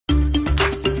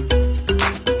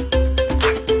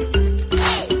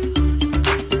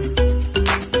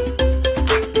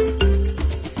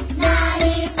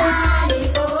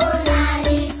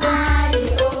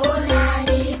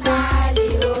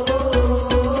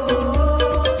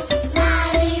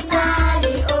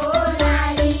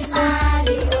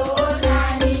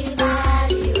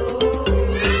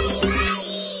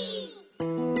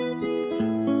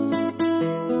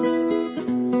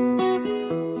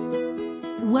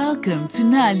Welcome to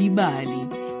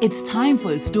Nal'ibali. It's time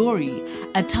for a story,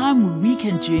 a time where we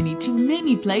can journey to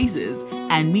many places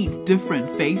and meet different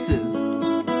faces.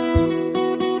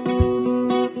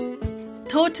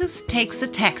 Tortoise Takes a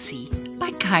Taxi by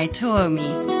Kai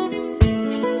Tuomi.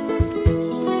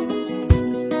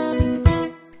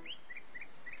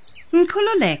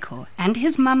 Nkululeko and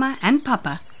his mama and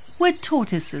papa were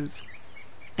tortoises.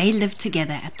 They lived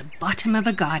together at the bottom of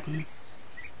a garden.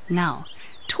 Now,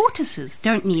 tortoises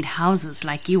don't need houses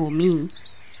like you or me.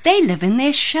 They live in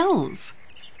their shells.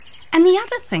 And the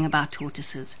other thing about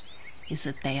tortoises is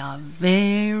that they are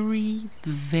very,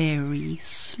 very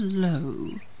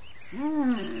slow.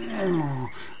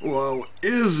 Well,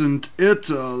 isn't it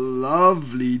a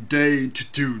lovely day to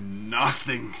do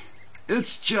nothing?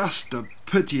 It's just a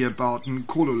pity about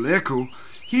Nkululeko.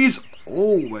 He's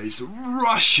always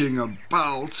rushing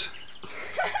about.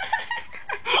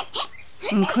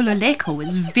 Nkululeko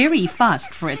was very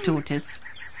fast for a tortoise.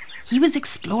 He was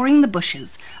exploring the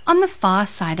bushes on the far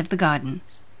side of the garden.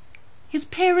 His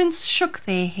parents shook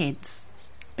their heads,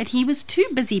 but he was too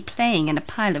busy playing in a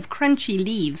pile of crunchy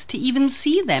leaves to even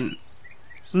see them.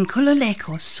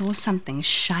 Nkululeko saw something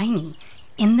shiny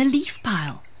in the leaf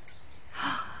pile.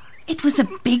 It was a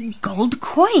big gold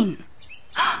coin.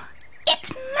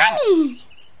 It's money!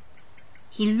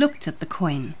 He looked at the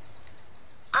coin.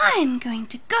 I'm going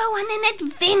to go on an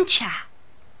adventure.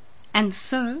 And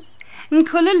so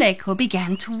Nkululeko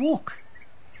began to walk.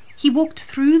 He walked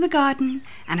through the garden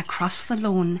and across the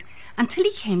lawn until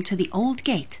he came to the old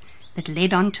gate that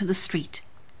led onto the street.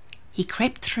 He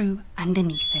crept through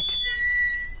underneath it.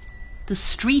 The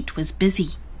street was busy.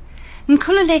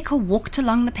 Nkululeko walked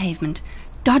along the pavement,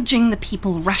 dodging the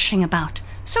people rushing about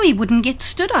so he wouldn't get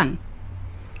stood on.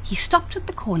 He stopped at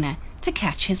the corner to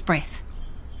catch his breath.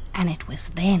 And it was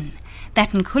then that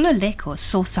Nkululeko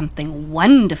saw something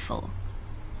wonderful.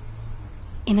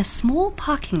 In a small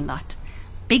parking lot,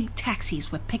 big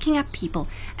taxis were picking up people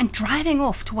and driving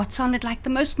off to what sounded like the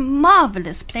most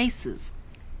marvelous places.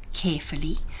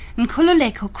 Carefully,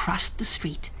 Nkululeko crossed the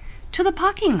street to the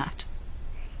parking lot.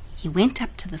 He went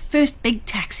up to the first big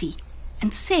taxi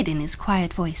and said in his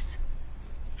quiet voice,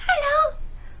 "Hello,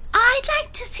 I'd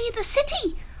like to see the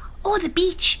city, or the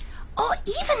beach, or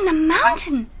even the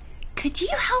mountain. Could you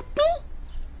help me?"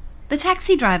 The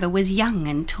taxi driver was young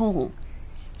and tall.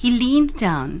 He leaned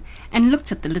down and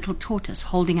looked at the little tortoise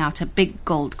holding out a big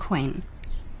gold coin.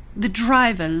 The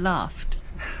driver laughed.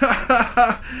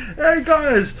 Hey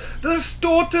guys, this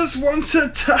tortoise wants a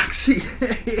taxi.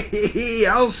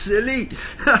 How silly.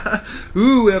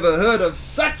 Who ever heard of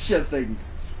such a thing?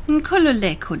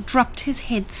 Nkululeko dropped his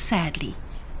head sadly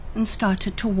and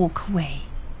started to walk away.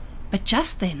 But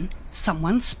just then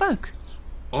someone spoke.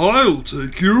 I'll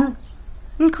take you.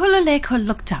 Nkululeko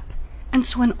looked up and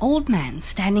saw an old man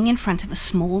standing in front of a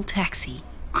small taxi.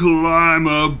 Climb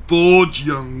aboard,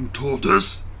 young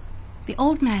tortoise. The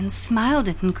old man smiled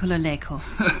at Nkululeko.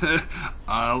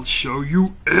 I'll show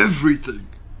you everything.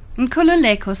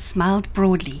 Nkululeko smiled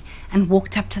broadly and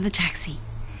walked up to the taxi.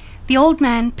 The old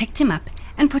man picked him up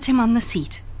and put him on the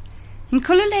seat.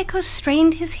 Nkululeko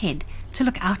strained his head to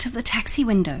look out of the taxi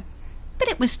window, but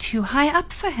it was too high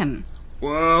up for him.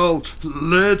 Well,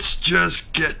 let's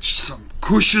just get some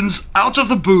cushions out of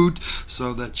the boot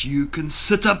so that you can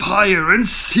sit up higher and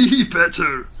see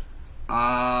better.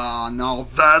 Ah, now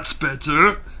that's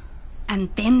better. And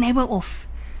then they were off,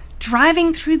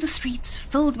 driving through the streets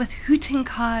filled with hooting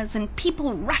cars and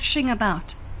people rushing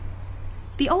about.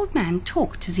 The old man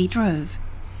talked as he drove.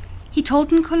 He told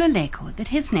Nkululeko that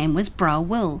his name was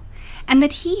Will and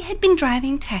that he had been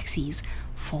driving taxis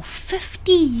for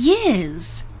 50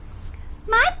 years.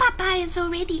 "My papa is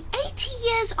already 80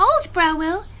 years old,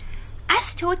 Will.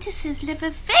 Us tortoises live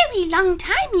a very long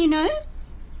time, you know."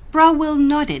 Will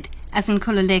nodded as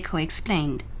Nkululeko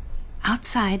explained.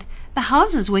 Outside, the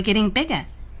houses were getting bigger.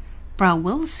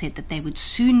 Will said that they would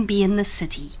soon be in the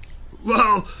city.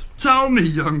 Well, tell me,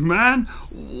 young man,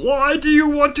 why do you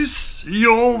want to see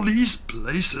all these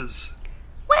places?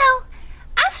 Well,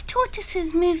 us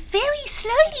tortoises move very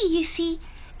slowly, you see,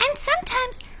 and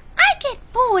sometimes I get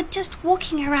bored just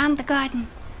walking around the garden.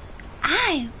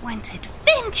 I want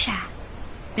adventure.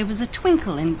 There was a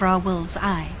twinkle in Will's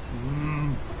eye.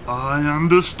 I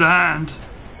understand.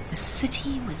 The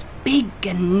city was big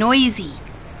and noisy.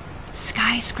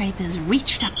 Skyscrapers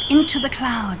reached up into the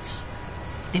clouds.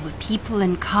 There were people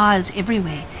and cars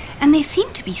everywhere, and there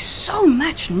seemed to be so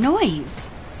much noise.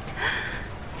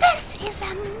 This is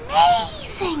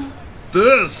amazing.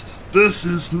 This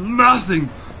is nothing.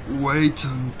 Wait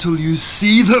until you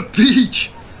see the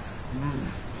beach.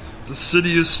 The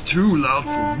city is too loud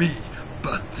for me,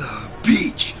 but the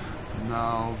beach.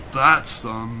 Now that's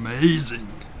amazing.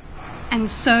 And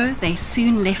so they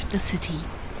soon left the city.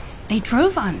 They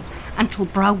drove on until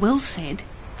Bra Will said,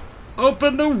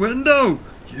 Open the window.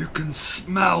 You can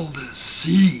smell the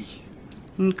sea.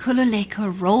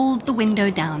 Nkululeko rolled the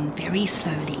window down very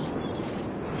slowly.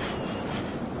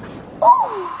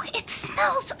 Oh, it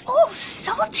smells all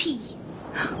salty.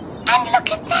 And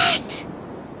look at that.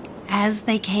 As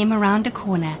they came around a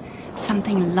corner,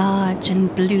 something large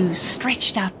and blue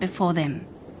stretched out before them.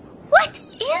 What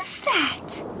is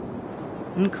that?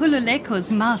 Nkululeko's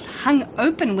mouth hung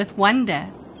open with wonder.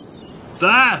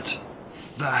 That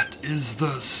is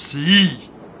the sea.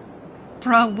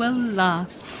 Bra Will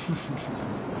laughed.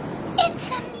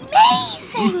 It's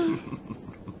amazing.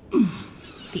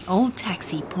 The old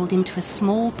taxi pulled into a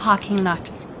small parking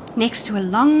lot next to a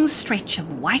long stretch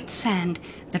of white sand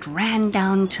that ran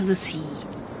down to the sea.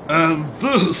 And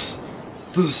this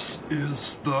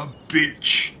is the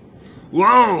beach.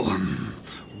 Well,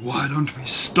 why don't we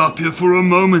stop here for a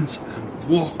moment and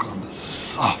walk on the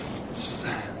soft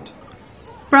sand?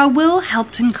 Bra Will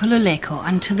helped Nkululeko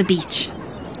onto the beach.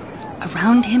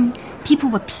 Around him, people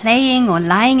were playing or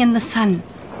lying in the sun.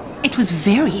 It was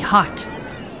very hot.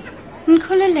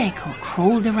 Nkululeko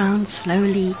crawled around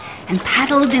slowly and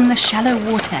paddled in the shallow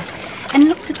water and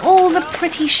looked at all the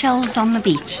pretty shells on the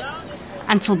beach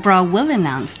until Bra Will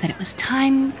announced that it was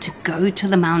time to go to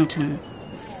the mountain.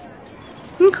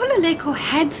 Nkululeko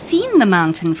had seen the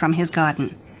mountain from his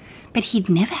garden, but he'd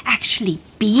never actually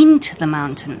been to the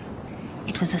mountain.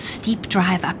 It was a steep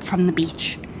drive up from the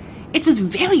beach. It was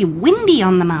very windy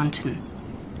on the mountain.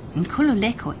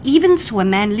 Nkululeko even saw a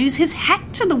man lose his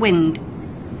hat to the wind.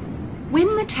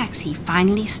 When the taxi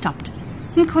finally stopped,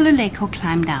 Nkululeko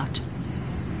climbed out.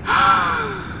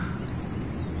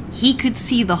 He could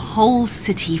see the whole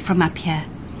city from up here.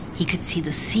 He could see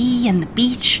the sea and the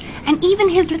beach and even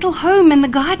his little home in the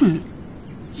garden.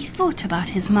 He thought about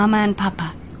his mama and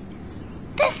papa.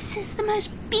 This is the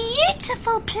most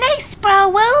beautiful place, Bra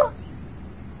Will.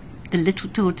 The little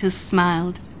tortoise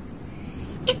smiled.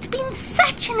 It's been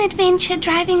such an adventure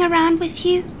driving around with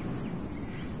you.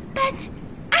 But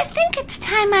I think it's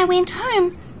time I went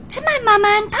home to my mama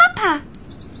and papa.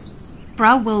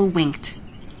 Bra Will winked.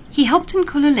 He helped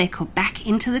Nkululeko back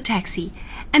into the taxi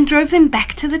and drove them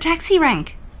back to the taxi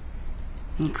rank.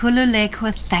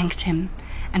 Nkululeko thanked him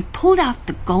and pulled out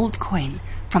the gold coin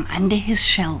from under his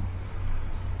shell.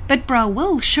 But Bra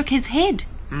Will shook his head.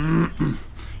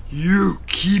 You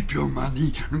keep your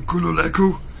money,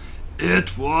 Nkululeko.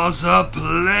 It was a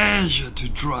pleasure to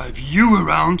drive you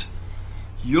around.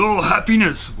 Your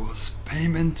happiness was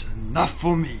payment enough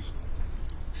for me.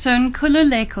 So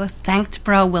Nkululeko thanked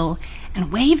Bra Will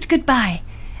and waved goodbye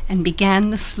and began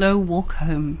the slow walk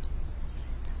home.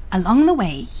 Along the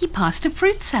way, he passed a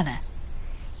fruit seller.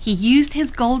 He used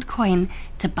his gold coin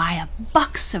to buy a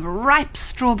box of ripe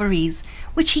strawberries,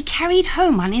 which he carried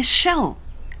home on his shell.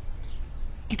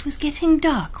 It was getting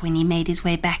dark when he made his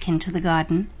way back into the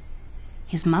garden.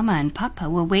 His mama and papa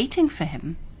were waiting for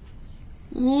him.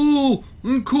 Oh,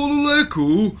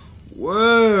 Nkululeko,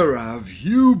 where have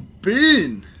you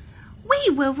been? We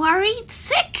were worried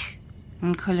sick.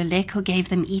 Nkululeko gave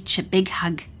them each a big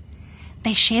hug.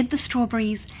 They shared the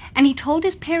strawberries, and he told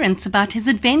his parents about his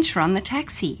adventure on the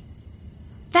taxi.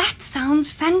 That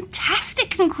sounds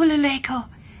fantastic, Nkululeko.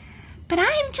 But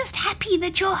I'm just happy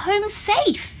that you're home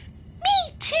safe.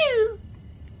 Me too.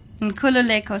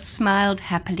 Nkululeko smiled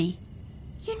happily.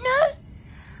 You know,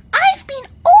 I've been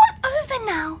all over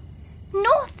now.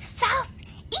 North, south,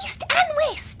 east and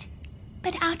west.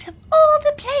 But out of all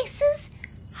the places,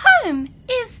 home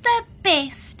is the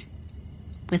best.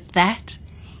 With that,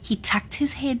 he tucked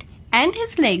his head and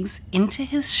his legs into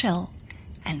his shell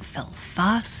and fell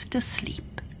fast asleep.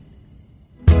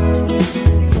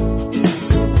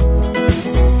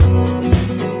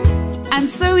 And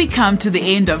so we come to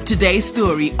the end of today's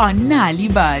story on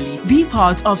Nal'ibali. Be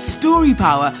part of Story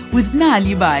Power with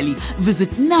Nal'ibali.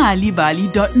 Visit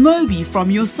nal'ibali.mobi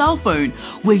from your cell phone,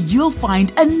 where you'll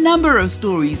find a number of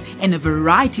stories in a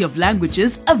variety of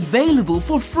languages available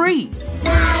for free.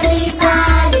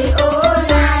 Nal'ibali, oh.